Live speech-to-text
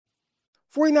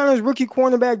49ers rookie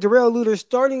cornerback Darrell Luter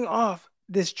starting off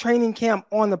this training camp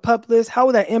on the PUP list. How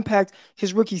will that impact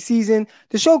his rookie season?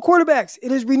 The show quarterbacks,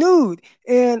 it is renewed.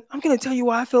 And I'm going to tell you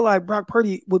why I feel like Brock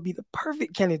Purdy would be the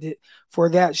perfect candidate for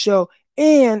that show.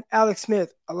 And Alex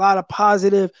Smith, a lot of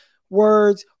positive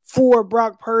words for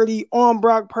Brock Purdy, on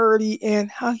Brock Purdy,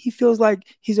 and how he feels like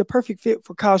he's a perfect fit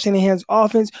for Kyle Shanahan's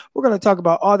offense. We're going to talk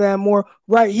about all that and more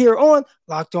right here on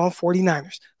Locked On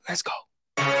 49ers. Let's go.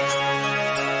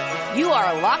 You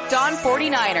are Locked On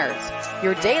 49ers,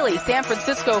 your daily San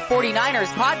Francisco 49ers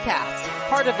podcast,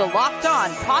 part of the Locked On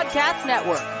Podcast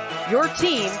Network, your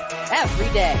team every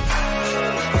day.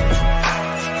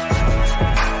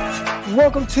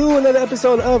 Welcome to another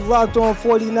episode of Locked On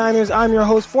 49ers. I'm your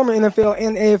host, former NFL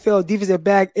and AFL defensive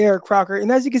back, Eric Crocker. And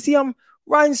as you can see, I'm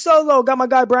riding solo. Got my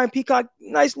guy, Brian Peacock.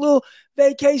 Nice little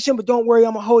vacation, but don't worry,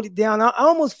 I'm going to hold it down. I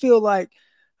almost feel like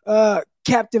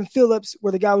Captain Phillips,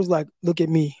 where the guy was like, look at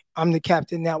me. I'm the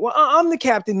captain now. Well, I'm the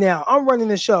captain now. I'm running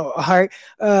the show. All right.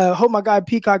 Hope my guy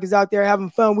Peacock is out there having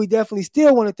fun. We definitely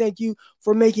still want to thank you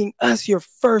for making us your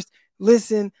first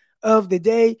listen of the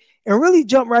day and really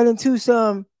jump right into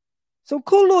some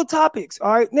cool little topics.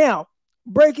 All right. Now,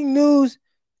 breaking news.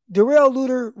 Darrell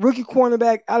Luter, rookie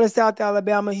cornerback out of South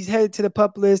Alabama. He's headed to the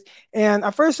PUP list. And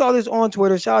I first saw this on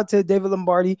Twitter. Shout out to David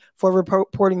Lombardi for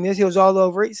reporting this. He was all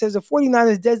over it. He says the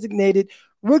 49ers designated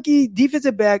rookie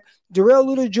defensive back Darrell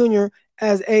Luter Jr.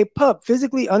 as a PUP,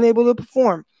 physically unable to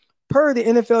perform, per the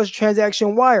NFL's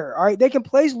transaction wire. All right. They can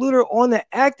place Luter on the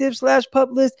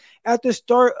active/PUP list at the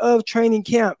start of training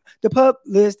camp. The PUP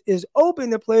list is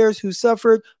open to players who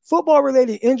suffered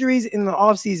football-related injuries in the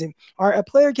offseason. All right. A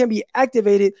player can be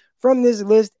activated from this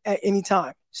list at any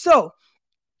time. So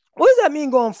what does that mean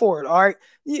going forward? All right.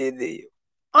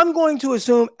 I'm going to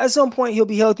assume at some point he'll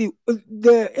be healthy.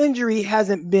 The injury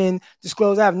hasn't been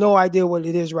disclosed. I have no idea what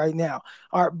it is right now.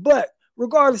 All right. But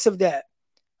regardless of that,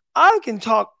 I can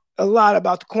talk a lot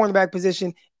about the cornerback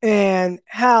position and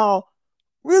how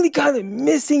really kind of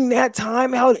missing that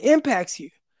time, how it impacts you.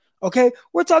 Okay.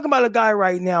 We're talking about a guy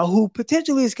right now who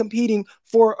potentially is competing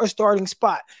for a starting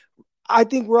spot. I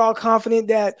think we're all confident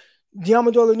that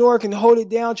Deommodore Lenoir can hold it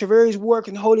down. Travarius Ward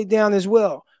can hold it down as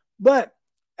well. But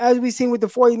as we've seen with the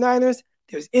 49ers,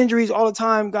 there's injuries all the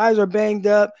time. Guys are banged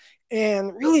up.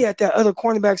 And really at that other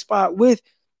cornerback spot with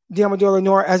Deommodore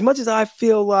Lenoir, as much as I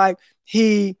feel like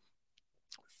he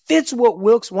fits what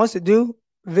Wilkes wants to do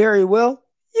very well,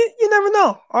 you never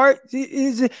know. All right. He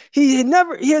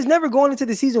has never gone into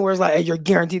the season where it's like, hey, you're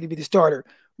guaranteed to be the starter.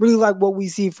 Really like what we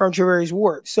see from Travarius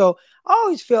Ward. So I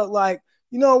always felt like,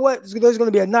 you know what, there's going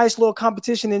to be a nice little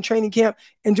competition in training camp,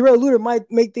 and Darrell Luter might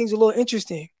make things a little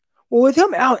interesting. Well, with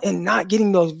him out and not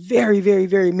getting those very, very,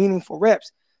 very meaningful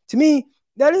reps, to me,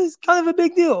 that is kind of a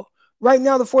big deal. Right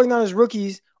now, the 49ers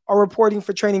rookies are reporting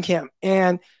for training camp.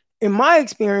 And in my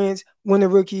experience, when the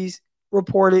rookies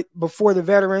reported before the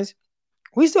veterans,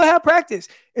 we still have practice.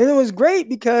 And it was great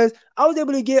because I was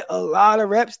able to get a lot of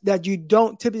reps that you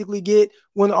don't typically get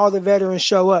when all the veterans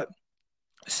show up.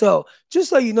 So just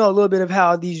so you know a little bit of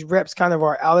how these reps kind of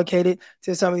are allocated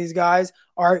to some of these guys.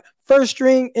 All right, first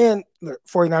string, and look,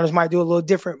 49ers might do a little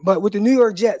different, but with the New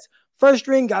York Jets, first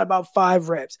string got about 5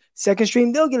 reps. Second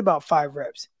string, they'll get about 5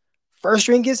 reps. First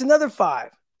string gets another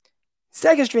 5.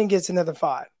 Second string gets another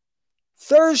 5.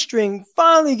 Third string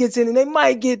finally gets in, and they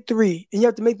might get 3. And you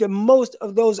have to make the most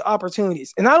of those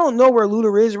opportunities. And I don't know where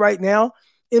Luter is right now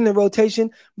in the rotation,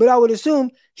 but I would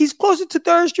assume he's closer to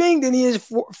third string than he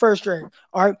is first string.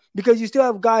 All right, because you still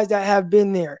have guys that have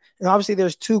been there. And obviously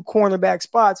there's 2 cornerback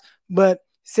spots, but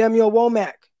Samuel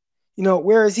Womack,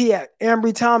 where is he at?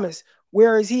 Ambry Thomas,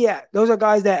 where is he at? Those are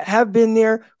guys that have been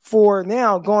there for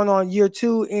now going on year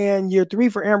 2 and year 3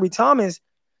 for Ambry Thomas.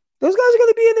 Those guys are going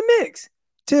to be in the mix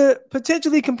to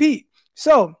potentially compete.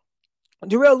 So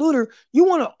Darrell Luter, you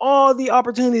want all the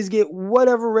opportunities to get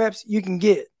whatever reps you can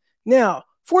get. Now,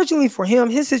 fortunately for him,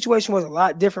 his situation was a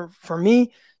lot different for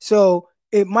me. So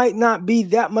it might not be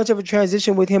that much of a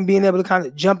transition with him being able to kind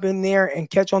of jump in there and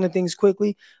catch on to things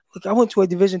quickly. Look, I went to a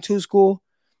Division II school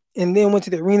and then went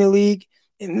to the Arena League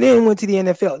and then went to the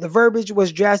NFL. The verbiage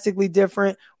was drastically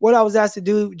different. What I was asked to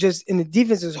do just in the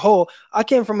defense as a whole, I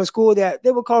came from a school that they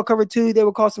would call cover 2, they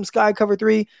would call some sky cover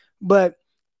 3, but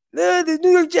the New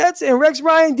York Jets and Rex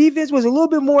Ryan defense was a little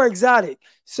bit more exotic.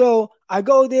 So I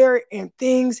go there and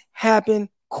things happen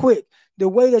quick. The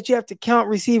way that you have to count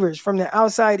receivers from the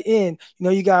outside in,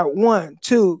 you got 1,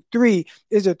 2, 3.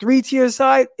 Is there 3 to your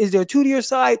side? Is there 2 to your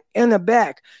side and the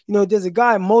back? Does a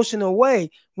guy motion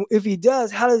away If he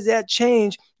does, how does that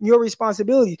change your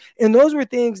responsibilities? And those were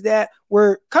things that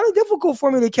were kind of difficult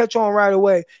for me to catch on right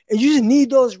away. And you just need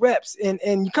those reps, and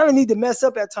you kind of need to mess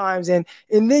up at times. And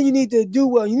then you need to do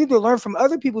well. You need to learn from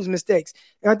other people's mistakes.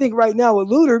 And I think right now with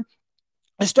Luter,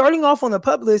 and starting off on the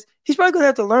PUP list, he's probably going to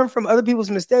have to learn from other people's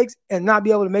mistakes and not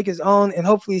be able to make his own. And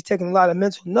hopefully he's taking a lot of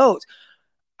mental notes.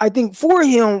 I think for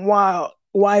him, while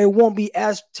it won't be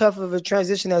as tough of a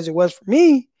transition as it was for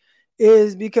me,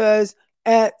 is because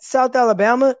at South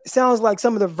Alabama, it sounds like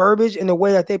some of the verbiage and the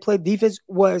way that they played defense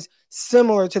was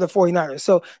similar to the 49ers.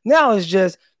 So now it's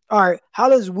just, all right, how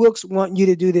does Wilkes want you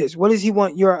to do this? What does he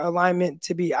want your alignment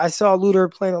to be? I saw Luter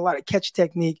playing a lot of catch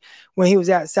technique when he was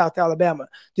at South Alabama.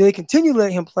 Do they continue to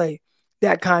let him play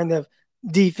that kind of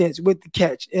defense with the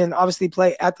catch and obviously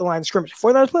play at the line of scrimmage?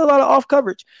 49ers play a lot of off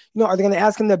coverage. Are they going to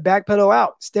ask him to backpedal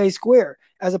out, stay square,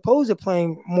 as opposed to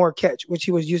playing more catch, which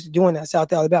he was used to doing at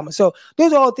South Alabama? So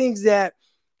those are all things that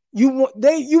you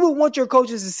would want your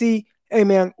coaches to see. Hey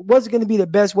man, what's going to be the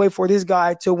best way for this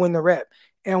guy to win the rep?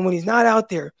 And when he's not out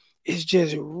there, it's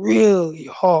just really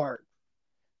hard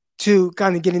to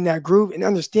kind of get in that groove and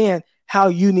understand how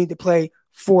you need to play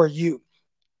for you.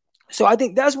 So I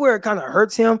think that's where it kind of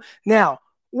hurts him. Now,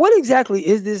 what exactly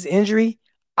is this injury?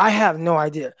 I have no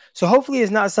idea. So hopefully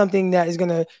it's not something that is going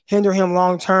to hinder him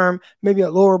long term, maybe a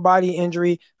lower body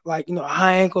injury, like, a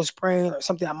high ankle sprain or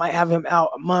something that might have him out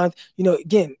a month.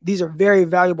 Again, these are very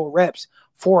valuable reps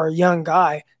for a young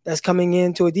guy that's coming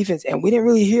into a defense. And we didn't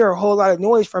really hear a whole lot of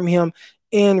noise from him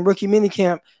in rookie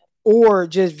minicamp or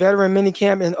just veteran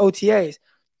minicamp and OTAs.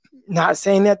 Not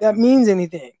saying that means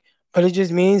anything, but it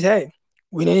just means, hey,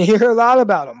 we didn't hear a lot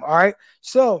about him. All right.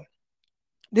 So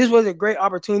this was a great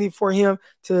opportunity for him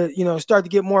to, start to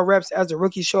get more reps as the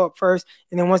rookies show up first.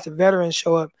 And then once the veterans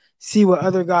show up, see what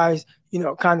other guys,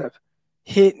 kind of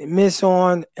hit and miss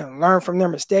on and learn from their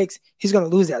mistakes. He's going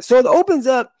to lose that. So it opens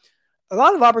up a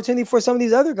lot of opportunity for some of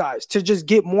these other guys to just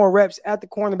get more reps at the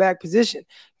cornerback position.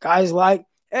 Guys like,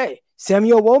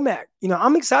 Samuel Womack.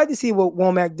 I'm excited to see what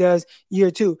Womack does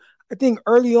year 2. I think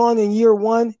early on in year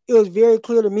 1, it was very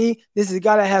clear to me this is a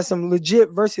guy that has some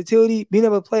legit versatility, being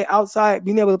able to play outside,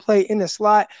 being able to play in the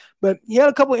slot. But he had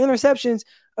a couple of interceptions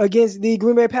against the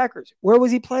Green Bay Packers. Where was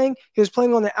he playing? He was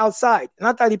playing on the outside. And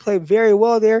I thought he played very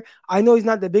well there. I know he's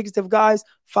not the biggest of guys,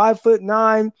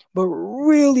 5'9", but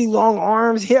really long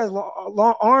arms. He has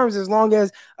long arms as long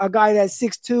as a guy that's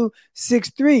 6'2",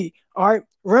 6'3". All right.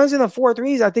 Runs in the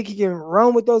 4.3s. I think he can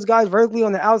run with those guys vertically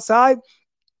on the outside.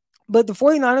 But the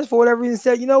 49ers, for whatever reason,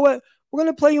 said, you know what? We're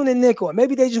going to play you in the nickel. And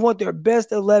maybe they just want their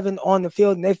best 11 on the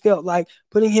field, and they felt like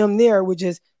putting him there would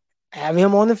just have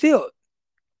him on the field.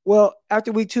 Well,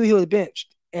 after week 2, he was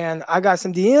benched. And I got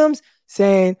some DMs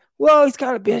saying, well, he's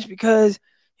got a bench because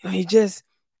he just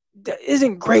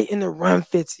isn't great in the run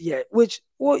fits yet. Which,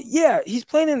 well, yeah, he's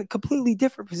playing in a completely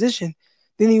different position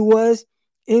than he was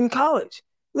in college.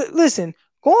 Listen,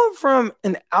 going from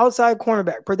an outside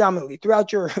cornerback predominantly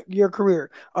throughout your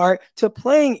career, all right, to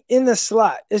playing in the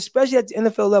slot, especially at the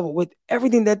NFL level with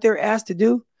everything that they're asked to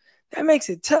do, that makes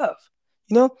it tough.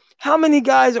 How many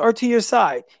guys are to your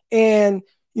side? And,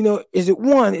 is it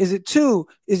 1? Is it 2?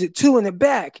 Is it 2 in the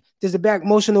back? Does the back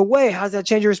motion away? How does that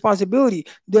change your responsibility?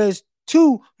 Does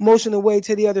 2 motion away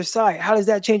to the other side? How does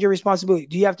that change your responsibility?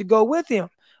 Do you have to go with him?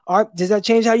 All right, does that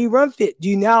change how you run fit? Do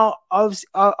you now all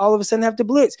of a sudden have to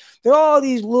blitz? There are all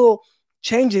these little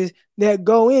changes that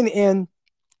go in. And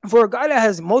for a guy that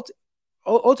has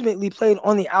ultimately played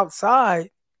on the outside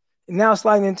and now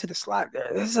sliding into the slot there,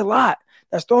 this is a lot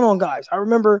that's thrown on guys. I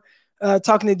remember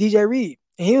talking to DJ Reed,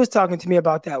 and he was talking to me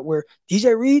about that, where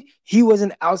DJ Reed, he was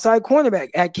an outside cornerback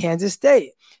at Kansas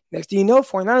State. Next thing you know,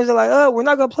 49ers are like, oh, we're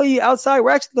not going to play you outside.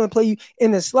 We're actually going to play you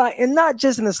in the slot, and not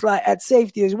just in the slot, at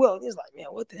safety as well. And he's like, man,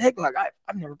 what the heck? Like,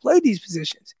 I've never played these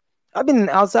positions. I've been an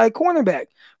outside cornerback.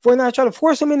 49ers try to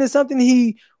force him into something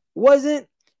he wasn't,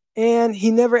 and he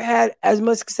never had as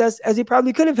much success as he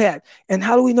probably could have had. And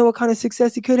how do we know what kind of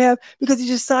success he could have? Because he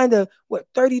just signed a,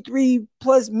 $33+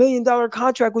 million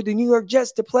contract with the New York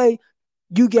Jets to play,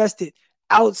 you guessed it,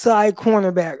 outside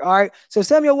cornerback. All right. So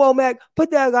Samuel Womack,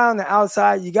 put that guy on the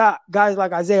outside. You got guys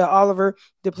like Isaiah Oliver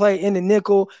to play in the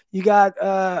nickel. You got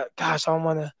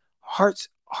Hartsford.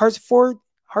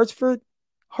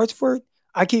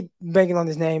 I keep banking on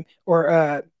his name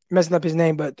or messing up his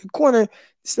name, but the corner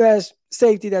 /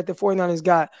 safety that the 49ers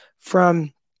got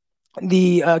from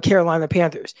the Carolina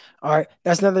Panthers. All right.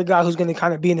 That's another guy who's going to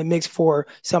kind of be in the mix for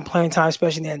some playing time,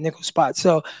 especially in that nickel spot.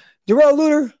 So Darrell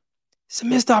Luter, it's a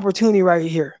missed opportunity right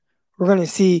here. We're going to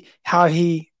see how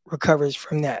he recovers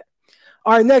from that.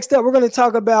 All right, next up, we're going to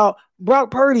talk about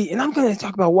Brock Purdy, and I'm going to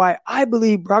talk about why I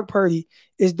believe Brock Purdy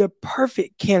is the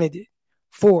perfect candidate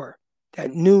for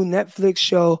that new Netflix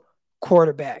show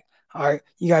quarterback. All right,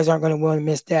 you guys aren't going to want to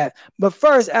miss that. But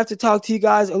first, I have to talk to you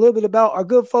guys a little bit about our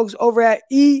good folks over at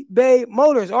eBay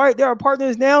Motors. All right, they're our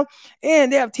partners now,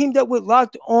 and they have teamed up with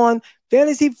Locked On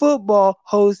Fantasy Football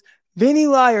host Vinny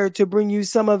Liar to bring you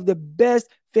some of the best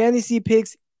fantasy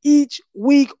picks each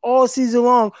week, all season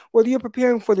long. Whether you're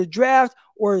preparing for the draft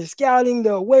or scouting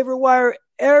the waiver wire,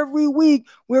 every week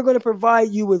we're going to provide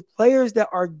you with players that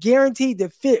are guaranteed to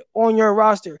fit on your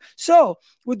roster. So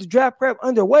with the draft prep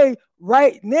underway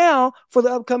right now for the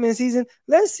upcoming season,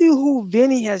 let's see who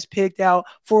Vinny has picked out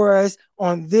for us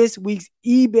on this week's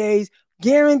eBay's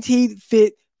guaranteed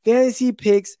fit fantasy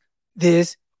picks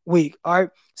this week. All right,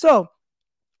 so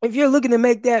if you're looking to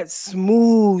make that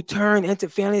smooth turn into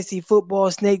fantasy football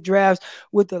snake drafts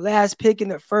with the last pick in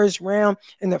the first round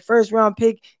and the first round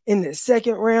pick in the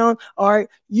second round, all right,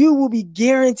 you will be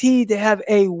guaranteed to have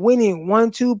a winning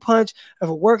 1-2 punch of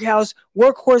a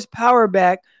workhorse power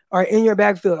back, all right, in your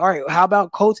backfield. All right, how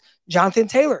about Colts Jonathan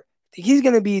Taylor? I think he's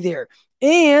going to be there.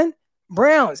 And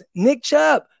Browns Nick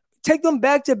Chubb. Take them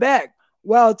back to back.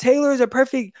 While Taylor is a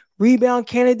perfect rebound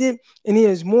candidate and he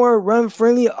is more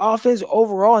run-friendly offense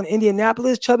overall in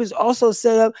Indianapolis, Chubb is also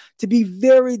set up to be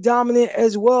very dominant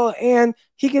as well. And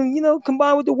he can,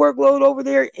 combine with the workload over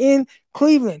there in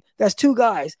Cleveland. That's two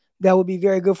guys that will be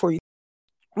very good for you.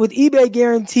 With eBay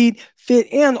guaranteed fit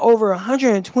and over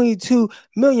 122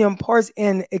 million parts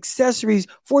and accessories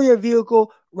for your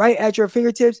vehicle right at your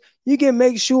fingertips, you can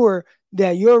make sure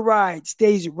that your ride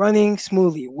stays running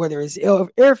smoothly, whether it's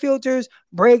air filters,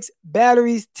 brakes,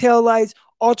 batteries, taillights,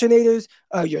 alternators,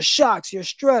 your shocks, your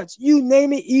struts, you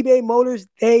name it, eBay Motors,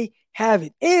 they have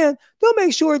it. And they'll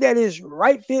make sure that it's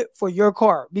right fit for your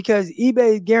car because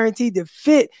eBay Guaranteed to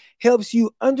Fit helps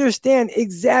you understand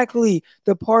exactly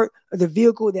the part of the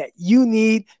vehicle that you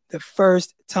need the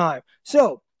first time.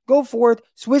 So go forth,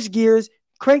 switch gears,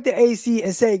 crank the AC,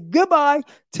 and say goodbye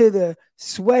to the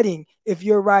sweating if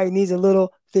your ride needs a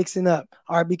little fixing up.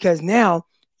 All right, because now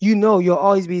you'll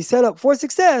always be set up for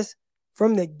success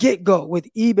from the get-go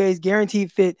with eBay's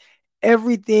Guaranteed Fit.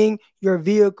 Everything your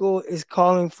vehicle is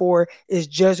calling for is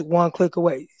just one click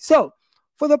away. So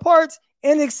for the parts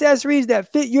and accessories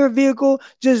that fit your vehicle,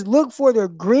 just look for the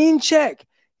green check.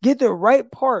 Get the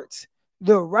right parts,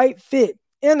 the right fit,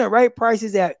 and the right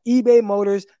prices at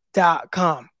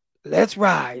ebaymotors.com. Let's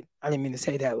ride. I didn't mean to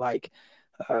say that like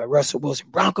Russell Wilson,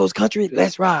 Broncos country.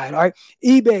 Let's ride. All right.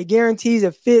 eBay guarantees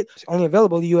a fit. It's only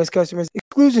available to U.S. customers.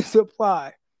 Exclusions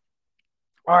apply.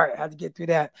 All right. I had to get through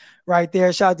that right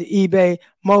there. Shout out to eBay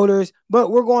Motors.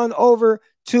 But we're going over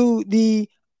to the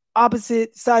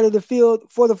opposite side of the field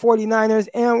for the 49ers.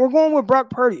 And we're going with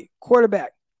Brock Purdy,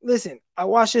 quarterback. Listen, I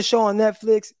watched this show on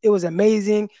Netflix. It was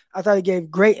amazing. I thought it gave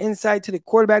great insight to the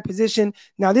quarterback position.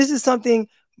 Now, this is something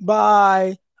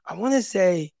by, I want to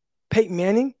say, Peyton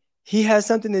Manning. He has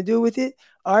something to do with it.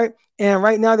 All right. And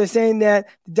right now they're saying that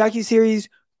the docuseries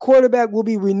quarterback will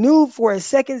be renewed for a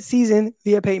second season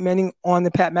via Peyton Manning on the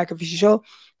Pat McAfee show.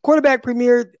 Quarterback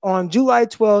premiered on July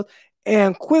 12th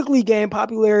and quickly gained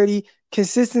popularity,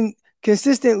 consistently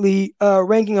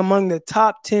ranking among the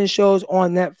top 10 shows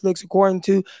on Netflix. According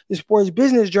to the Sports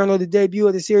Business Journal, the debut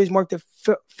of the series marked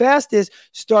the fastest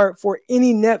start for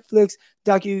any Netflix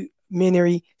documentary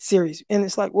series. And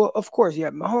it's like, well, of course, you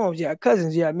have Mahomes, you have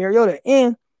Cousins, you have Mariota,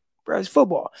 and it's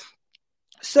football.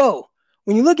 So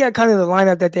when you look at kind of the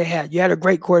lineup that they had, you had a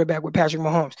great quarterback with Patrick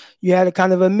Mahomes. You had a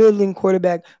kind of a middling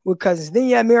quarterback with Cousins. Then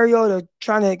you had Mariota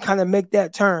trying to kind of make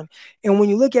that turn. And when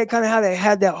you look at kind of how they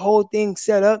had that whole thing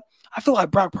set up, I feel like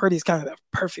Brock Purdy is kind of the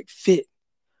perfect fit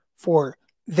for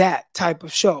that type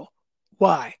of show.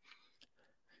 Why?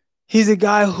 He's a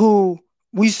guy who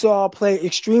we saw play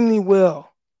extremely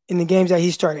well in the games that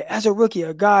he started. As a rookie,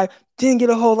 a guy didn't get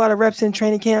a whole lot of reps in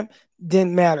training camp,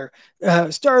 didn't matter.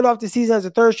 Started off the season as a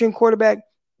third-string quarterback,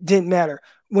 didn't matter.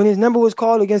 When his number was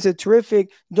called against a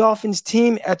terrific Dolphins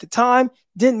team at the time,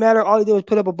 didn't matter. All he did was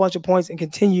put up a bunch of points and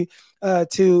continue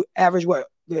to average what?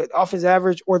 The offense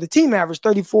average or the team average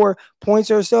 34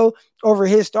 points or so over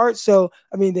his start. So,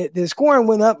 I mean, the scoring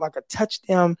went up like a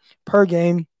touchdown per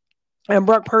game. And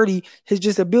Brock Purdy, his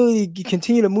just ability to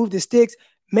continue to move the sticks,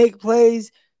 make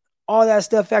plays, all that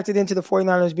stuff factored into the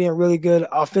 49ers being really good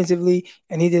offensively,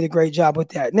 and he did a great job with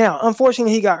that. Now,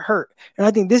 unfortunately, he got hurt. And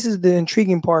I think this is the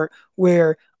intriguing part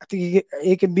where I think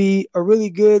it can be a really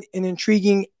good and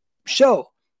intriguing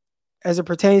show as it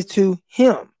pertains to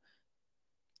him.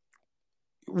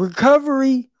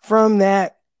 Recovery from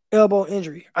that elbow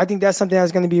injury. I think that's something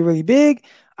that's going to be really big.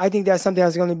 I think that's something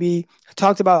that's going to be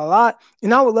talked about a lot.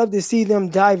 And I would love to see them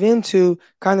dive into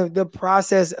kind of the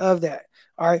process of that.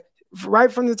 All right.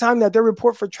 Right from the time that they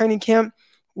report for training camp,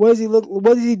 what is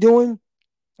he doing?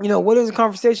 What is the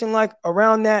conversation like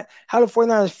around that? How do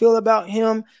 49ers feel about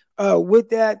him with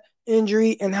that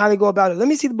injury and how they go about it? Let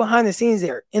me see the behind the scenes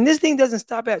there. And this thing doesn't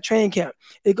stop at training camp.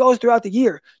 It goes throughout the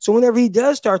year. So whenever he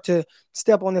does start to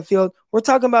step on the field, we're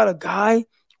talking about a guy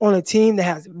on a team that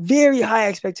has very high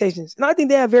expectations. And I think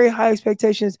they have very high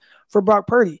expectations for Brock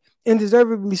Purdy, and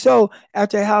deservedly so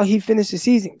after how he finished the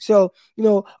season. So,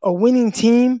 a winning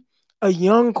team, a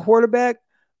young quarterback,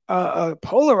 a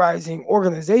polarizing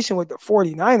organization with the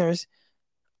 49ers,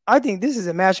 I think this is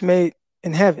a match made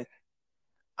in heaven.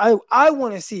 I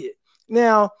want to see it.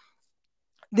 Now,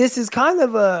 this is kind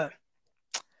of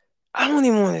I don't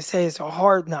even want to say it's a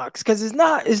Hard Knocks because it's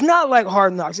not like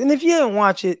Hard Knocks. And if you didn't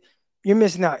watch it, you're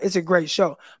missing out. It's a great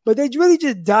show. But they really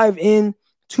just dive in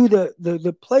to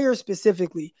the player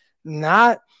specifically,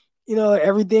 not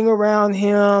everything around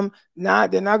him.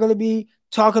 They're not going to be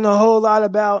talking a whole lot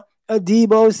about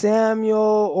Debo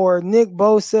Samuel or Nick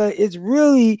Bosa. It's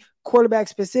really quarterback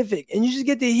specific. And you just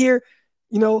get to hear,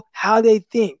 how they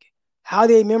think, how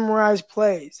they memorize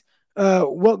plays,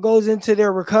 what goes into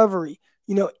their recovery,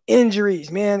 injuries,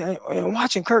 man. And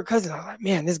watching Kirk Cousins, I'm like,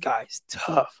 man, this guy's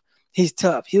tough. He's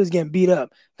tough. He was getting beat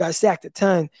up, got sacked a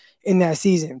ton in that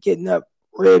season, getting up,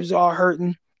 ribs all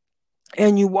hurting.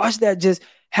 And you watch that just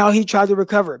how he tried to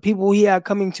recover. People he had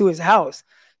coming to his house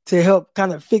to help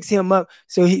kind of fix him up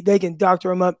so they can doctor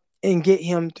him up and get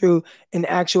him through an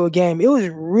actual game. It was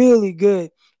really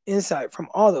good insight from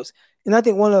all those. And I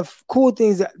think one of the cool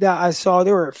things that I saw,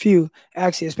 there were a few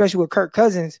actually, especially with Kirk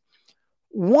Cousins.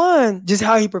 One, just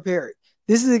how he prepared.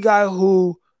 This is a guy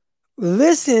who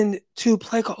listened to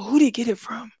play call. Who did he get it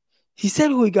from? He said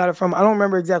who he got it from. I don't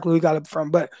remember exactly who he got it from,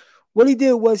 but what he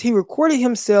did was he recorded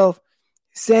himself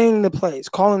saying the plays,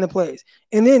 calling the plays.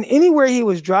 And then anywhere he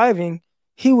was driving,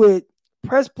 he would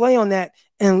press play on that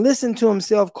and listen to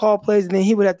himself call plays, and then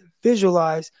he would have to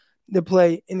visualize the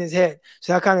play in his head.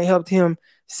 So that kind of helped him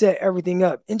set everything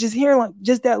up. And just hearing like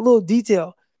just that little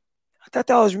detail, I thought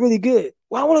that was really good.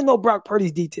 Well, I want to know Brock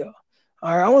Purdy's detail.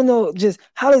 All right, I want to know just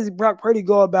how does Brock Purdy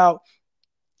go about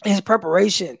his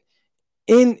preparation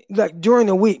during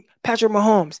the week. Patrick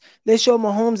Mahomes, they show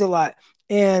Mahomes a lot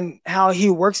and how he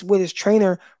works with his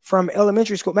trainer from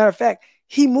elementary school. Matter of fact,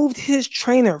 he moved his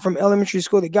trainer from elementary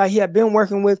school, the guy he had been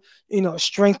working with,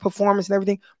 strength, performance, and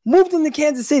everything, moved him to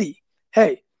Kansas City.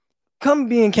 Hey, come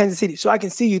be in Kansas City so I can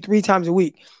see you 3 times a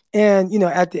week. And,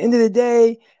 at the end of the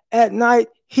day, at night,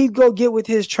 he'd go get with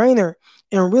his trainer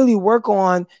and really work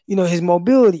on, his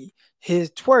mobility,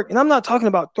 his twerk. And I'm not talking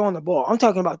about throwing the ball. I'm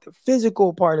talking about the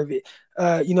physical part of it,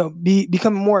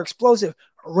 becoming more explosive,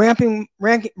 ramping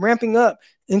up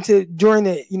into during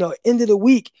the, end of the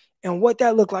week and what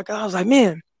that looked like. I was like,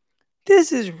 man,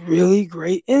 this is really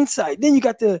great insight. Then you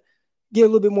got to get a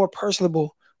little bit more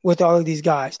personable with all of these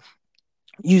guys.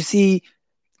 You see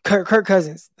Kirk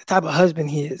Cousins, the type of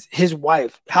husband he is, his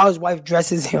wife, how his wife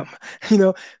dresses him,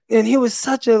 and he was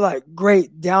such a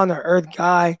great down to earth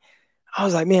guy. I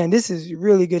was like, man, this is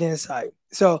really good insight.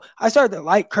 So I started to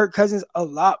like Kirk Cousins a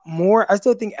lot more. I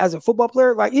still think as a football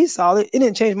player, he's solid. It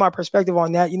didn't change my perspective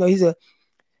on that. He's a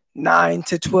 9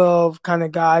 to 12 kind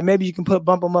of guy. Maybe you can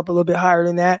bump him up a little bit higher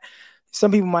than that.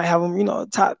 Some people might have him,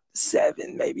 top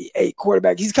 7, maybe 8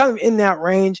 quarterback. He's kind of in that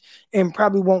range and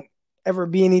probably won't ever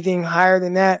be anything higher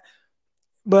than that.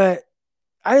 But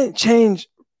I didn't change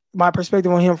my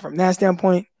perspective on him from that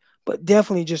standpoint, but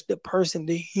definitely just the person,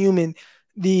 the human,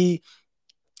 a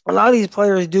lot of these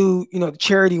players do,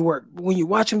 charity work. When you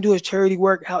watch him do his charity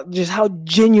work, how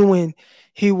genuine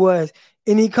he was.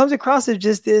 And he comes across as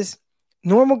just this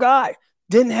normal guy.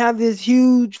 Didn't have this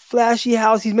huge flashy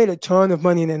house. He's made a ton of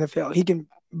money in the NFL. He can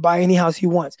buy any house he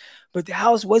wants, but the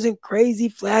house wasn't crazy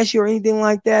flashy or anything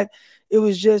like that. It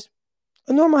was just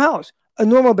a normal house, a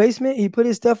normal basement. He put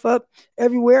his stuff up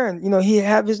everywhere, and he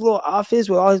had his little office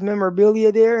with all his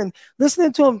memorabilia there. And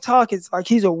listening to him talk, it's like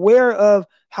he's aware of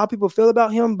how people feel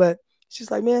about him, but it's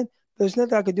just like, man, there's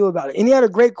nothing I could do about it. And he had a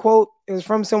great quote. It was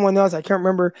from someone else. I can't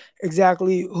remember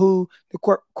exactly who the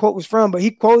quote was from, but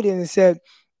he quoted and said,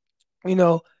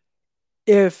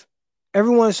 if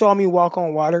everyone saw me walk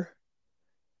on water,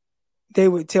 they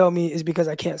would tell me it's because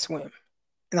I can't swim.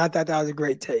 And I thought that was a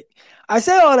great take. I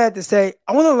say all that to say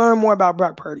I want to learn more about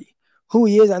Brock Purdy, who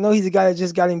he is. I know he's a guy that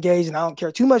just got engaged, and I don't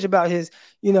care too much about his,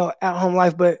 at-home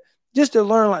life, but just to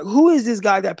learn, who is this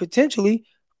guy that potentially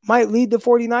might lead the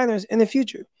 49ers in the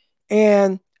future?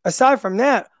 And aside from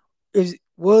that,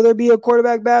 will there be a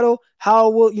quarterback battle?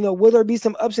 Will there be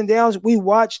some ups and downs? We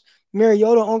watched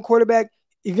Mariota on quarterback.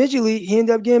 Eventually, he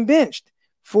ended up getting benched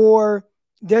for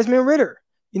Desmond Ridder.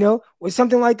 When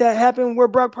something like that happened where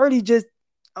Brock Purdy just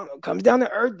comes down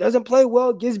to earth, doesn't play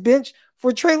well, gets benched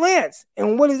for Trey Lance.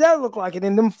 And what does that look like? And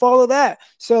then them follow that.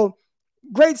 So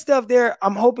great stuff there.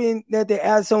 I'm hoping that they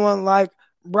add someone like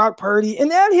Brock Purdy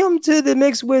and add him to the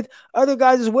mix with other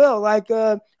guys as well. Like,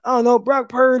 Brock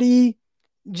Purdy,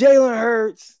 Jalen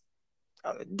Hurts,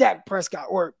 Dak Prescott,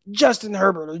 or Justin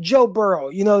Herbert, or Joe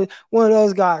Burrow, one of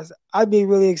those guys. I'd be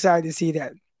really excited to see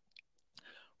that.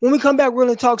 When we come back, we're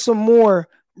going to talk some more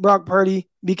Brock Purdy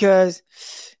because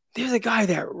there's a guy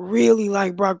that really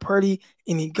liked Brock Purdy,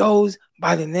 and he goes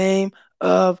by the name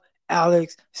of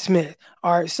Alex Smith.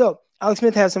 All right, so Alex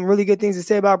Smith has some really good things to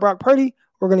say about Brock Purdy.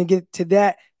 We're going to get to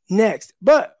that next.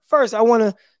 But first, I want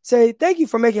to say thank you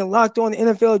for making Locked On the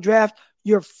NFL Draft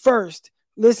your first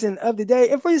listen of the day.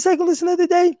 And for your second listen of the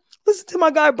day, listen to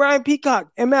my guy Brian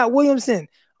Peacock and Matt Williamson.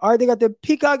 All right, they got the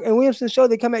Peacock and Williamson show.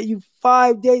 They come at you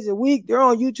 5 days a week. They're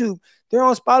on YouTube. They're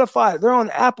on Spotify. They're on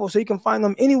Apple, so you can find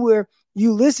them anywhere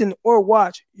you listen or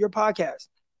watch your podcast.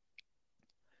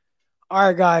 All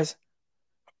right, guys.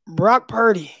 Brock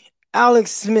Purdy,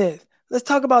 Alex Smith. Let's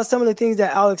talk about some of the things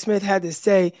that Alex Smith had to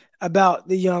say about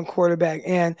the young quarterback.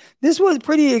 And this was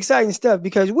pretty exciting stuff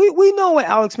because we know what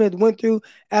Alex Smith went through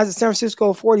as a San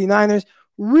Francisco 49ers.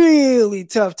 Really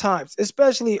tough times,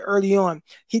 especially early on.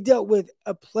 He dealt with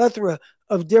a plethora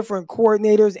of different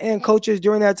coordinators and coaches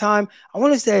during that time. I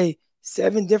want to say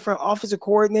 7 different offensive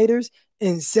coordinators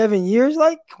in 7 years.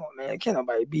 Like, come on, man, can't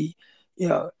nobody be,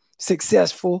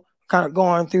 successful kind of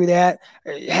going through that.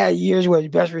 He had years where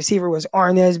his best receiver was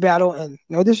Arnaz Battle, and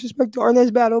no disrespect to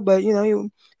Arnaz Battle, but, he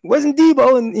wasn't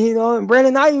Debo and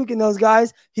Brandon Ayuk and those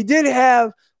guys. He did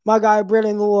have my guy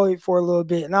Brandon Lloyd for a little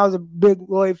bit, and I was a big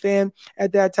Lloyd fan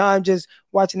at that time, just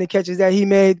watching the catches that he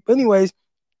made. But anyways,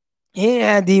 he didn't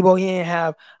have Debo, he didn't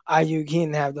have Ayuk, he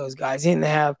didn't have those guys. He didn't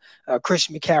have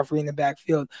Christian McCaffrey in the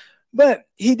backfield. But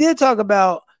he did talk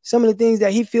about some of the things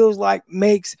that he feels like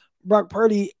makes Brock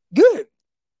Purdy good,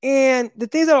 and the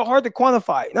things that are hard to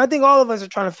quantify. And I think all of us are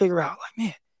trying to figure out, like,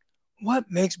 man, what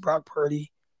makes Brock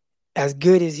Purdy as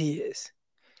good as he is?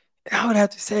 And I would have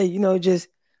to say, just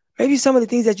maybe some of the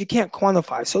things that you can't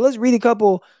quantify. So let's read a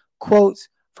couple quotes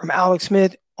from Alex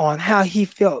Smith on how he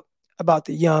felt about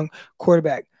the young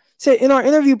quarterback. So in our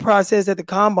interview process at the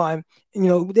Combine,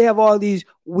 they have all these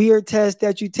weird tests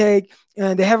that you take,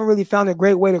 and they haven't really found a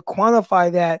great way to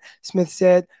quantify that, Smith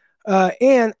said.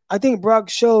 And I think Brock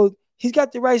showed he's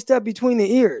got the right stuff between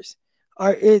the ears.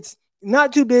 It's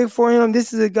not too big for him.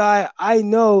 This is a guy I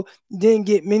know didn't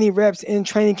get many reps in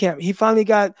training camp. He finally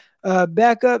got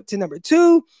back up to number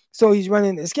 2. So he's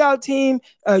running the scout team.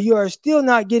 You are still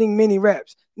not getting many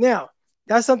reps. Now,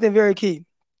 that's something very key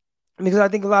because I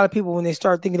think a lot of people, when they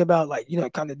start thinking about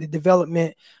kind of the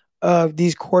development of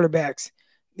these quarterbacks,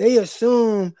 they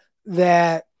assume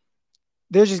that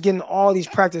they're just getting all these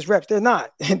practice reps. They're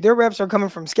not. Their reps are coming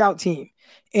from scout team.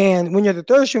 And when you're the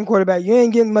third string quarterback, you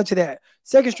ain't getting much of that.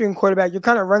 Second string quarterback, you're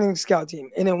kind of running the scout team.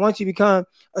 And then once you become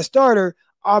a starter,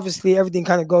 obviously everything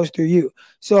kind of goes through you.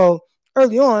 So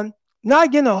early on,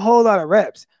 not getting a whole lot of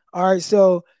reps. All right.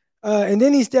 So, and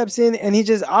then he steps in and he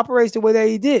just operates the way that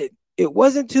he did. It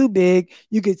wasn't too big.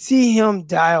 You could see him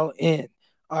dial in.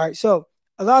 All right. So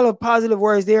a lot of positive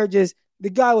words there. Just the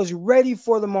guy was ready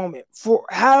for the moment, for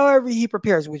however he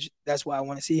prepares, which that's why I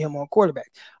want to see him on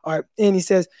quarterback. All right. And he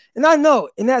says, and I know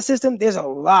in that system, there's a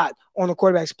lot on the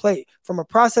quarterback's plate from a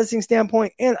processing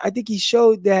standpoint. And I think he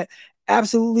showed that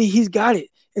absolutely he's got it.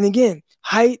 And again,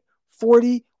 height,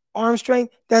 40, arm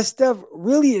strength, that stuff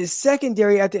really is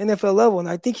secondary at the NFL level. And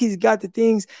I think he's got the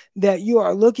things that you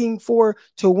are looking for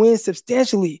to win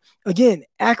substantially. Again,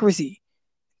 accuracy,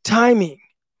 timing,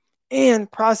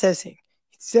 and processing.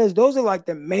 He says those are like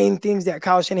the main things that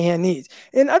Kyle Shanahan needs.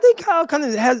 And I think Kyle kind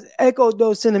of has echoed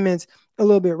those sentiments a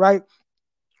little bit, right?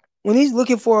 When he's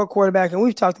looking for a quarterback, and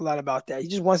we've talked a lot about that, he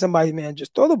just wants somebody, man,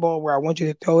 just throw the ball where I want you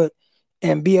to throw it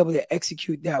and be able to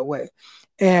execute that way.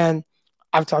 And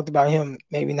I've talked about him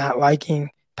maybe not liking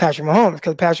Patrick Mahomes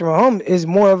because Patrick Mahomes is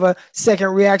more of a second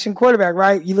reaction quarterback,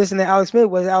 right? You listen to Alex Smith.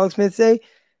 What does Alex Smith say?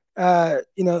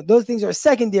 Those things are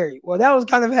secondary. Well, that was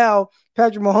kind of how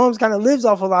Patrick Mahomes kind of lives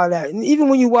off a lot of that. And even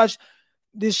when you watch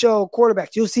this show,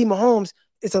 Quarterbacks, you'll see Mahomes.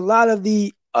 It's a lot of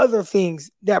the other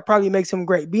things that probably makes him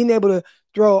great. Being able to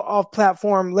throw off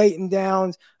platform, late in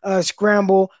downs,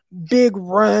 scramble, big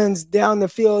runs down the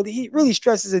field. He really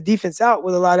stresses the defense out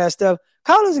with a lot of that stuff.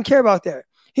 Kyle doesn't care about that.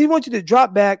 He wants you to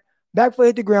drop back foot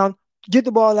hit the ground, get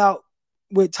the ball out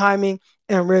with timing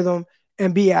and rhythm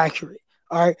and be accurate.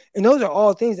 All right. And those are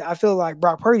all things that I feel like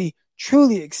Brock Purdy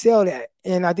truly excelled at.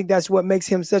 And I think that's what makes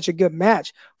him such a good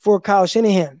match for Kyle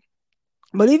Shanahan.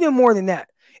 But even more than that,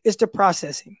 it's the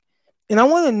processing. And I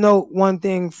want to note one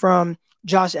thing from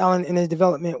Josh Allen in his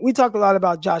development. We talk a lot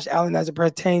about Josh Allen as it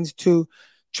pertains to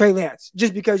Trey Lance,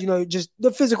 just because, just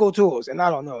the physical tools. And I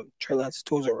don't know if Trey Lance's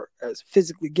tools are as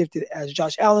physically gifted as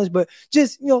Josh Allen's, but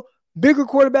just, bigger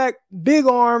quarterback, big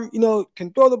arm,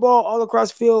 can throw the ball all across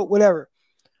the field, whatever.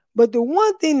 But the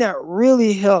one thing that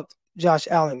really helped Josh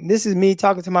Allen, this is me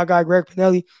talking to my guy, Greg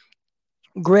Pinelli.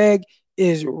 Greg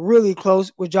is really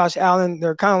close with Josh Allen.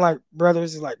 They're kind of like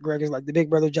brothers. It's like Greg is like the big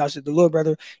brother, Josh is the little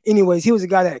brother. Anyways, he was a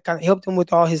guy that kind of helped him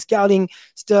with all his scouting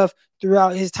stuff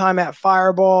throughout his time at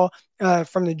Fireball,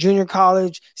 from the junior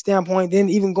college standpoint. Then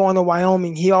even going to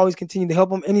Wyoming, he always continued to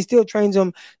help him. And he still trains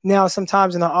him now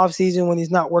sometimes in the offseason when he's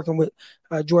not working with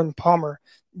Jordan Palmer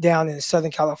down in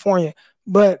Southern California.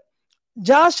 But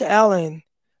Josh Allen,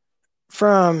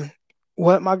 from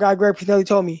what my guy Greg Pinelli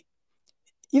told me,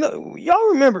 y'all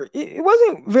remember, it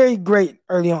wasn't very great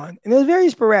early on, and it was very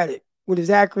sporadic with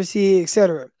his accuracy,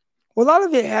 etc. Well, a lot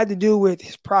of it had to do with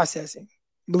his processing,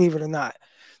 believe it or not.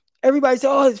 Everybody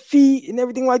said, his feet and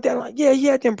everything like that. I'm like, yeah, he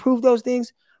had to improve those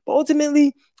things. But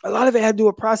ultimately, a lot of it had to do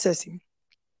with processing.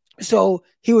 So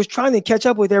he was trying to catch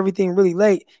up with everything really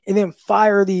late and then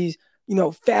fire these,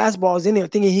 fastballs in there,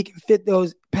 thinking he can fit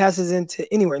those passes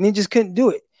into anywhere. And he just couldn't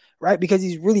do it, right? Because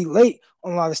he's really late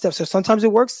on a lot of stuff. So sometimes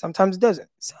it works, sometimes it doesn't.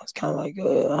 Sounds kind of like,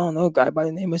 I don't know, a guy by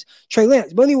the name of Trey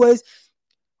Lance. But anyways,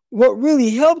 what really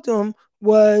helped him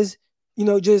was,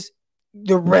 just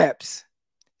the reps,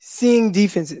 seeing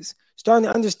defenses, starting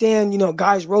to understand,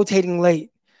 guys rotating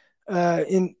late,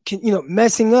 and,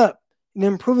 messing up and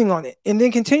improving on it, and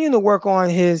then continuing to work on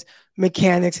his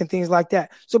mechanics and things like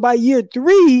that. So by year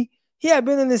 3, he had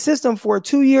been in the system for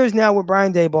 2 years now with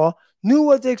Brian Daboll, knew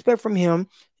what to expect from him,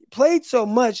 played so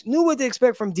much, knew what to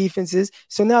expect from defenses.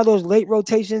 So now those late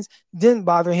rotations didn't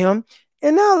bother him,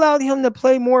 and now allowed him to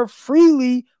play more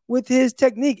freely with his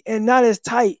technique and not as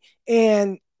tight,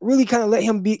 and really kind of let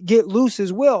him get loose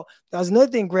as well. That was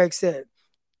another thing Greg said.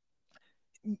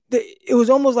 It was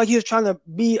almost like he was trying to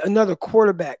be another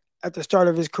quarterback at the start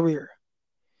of his career,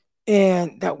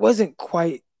 and that wasn't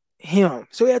quite him.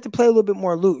 So he had to play a little bit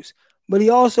more loose. But he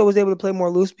also was able to play more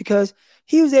loose because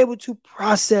he was able to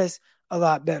process a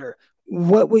lot better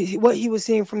what he was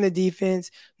seeing from the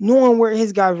defense, knowing where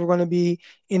his guys were going to be,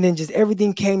 and then just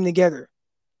everything came together.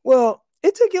 Well,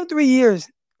 it took him 3 years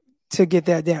to get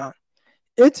that down.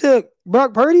 It took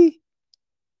Brock Purdy,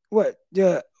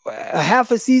 a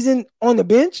half a season on the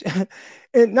bench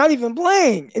and not even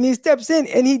playing. And he steps in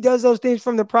and he does those things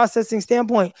from the processing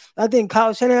standpoint. I think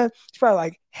Kyle Shanahan is probably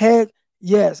like, heck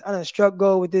yes, I done struck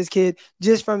gold with this kid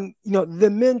just from, the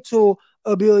mental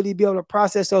ability to be able to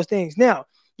process those things. Now,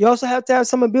 you also have to have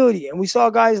some ability. And we saw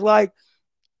guys like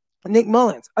Nick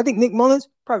Mullins. I think Nick Mullins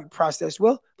probably processed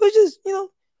well, but just,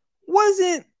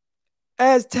 wasn't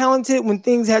as talented when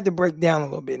things had to break down a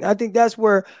little bit. And I think that's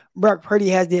where Brock Purdy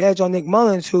has the edge on Nick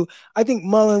Mullins, who I think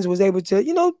Mullins was able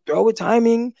to, throw with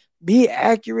timing, be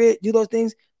accurate, do those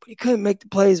things, but he couldn't make the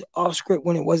plays off script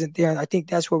when it wasn't there. And I think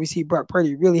that's where we see Brock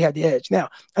Purdy really have the edge. Now,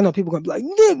 I know people are going to be like,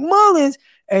 Nick Mullins.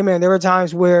 Hey, man, there were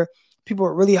times where people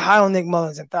were really high on Nick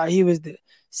Mullins and thought he was the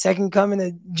second coming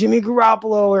of Jimmy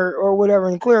Garoppolo or whatever.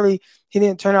 And clearly he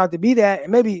didn't turn out to be that.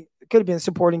 And maybe it could have been a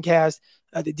supporting cast.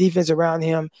 The defense around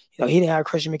him, he didn't have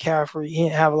Christian McCaffrey. He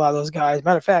didn't have a lot of those guys.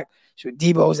 Matter of fact,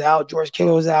 Debo's out, George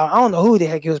Kittle's out. I don't know who the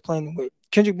heck he was playing with.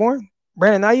 Kendrick Bourne,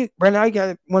 Brandon Ayuk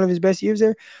got one of his best years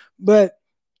there. But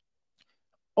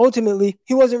ultimately,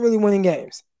 he wasn't really winning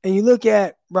games. And you look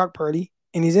at Brock Purdy,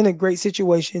 and he's in a great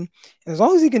situation. And as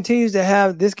long as he continues to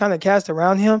have this kind of cast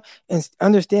around him and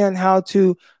understand how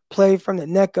to play from the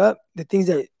neck up, the things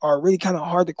that are really kind of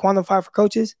hard to quantify for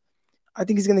coaches, I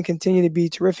think he's going to continue to be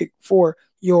terrific for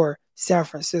your San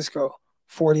Francisco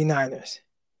 49ers.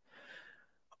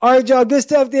 All right, y'all, good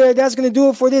stuff there. That's going to do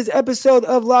it for this episode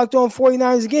of Locked On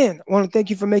 49ers. Again, I want to thank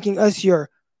you for making us your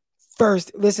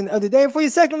first listen of the day. And for your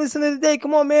second listen of the day,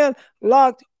 come on, man,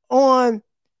 Locked On.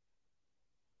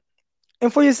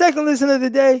 And for your second listen of the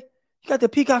day, you got the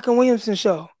Peacock and Williamson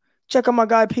show. Check out my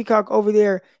guy Peacock over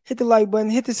there. Hit the like button,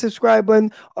 hit the subscribe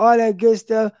button, all that good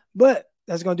stuff. But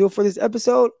that's going to do it for this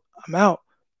episode. I'm out.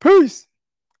 Peace.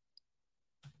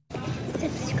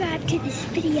 Subscribe to this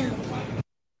video.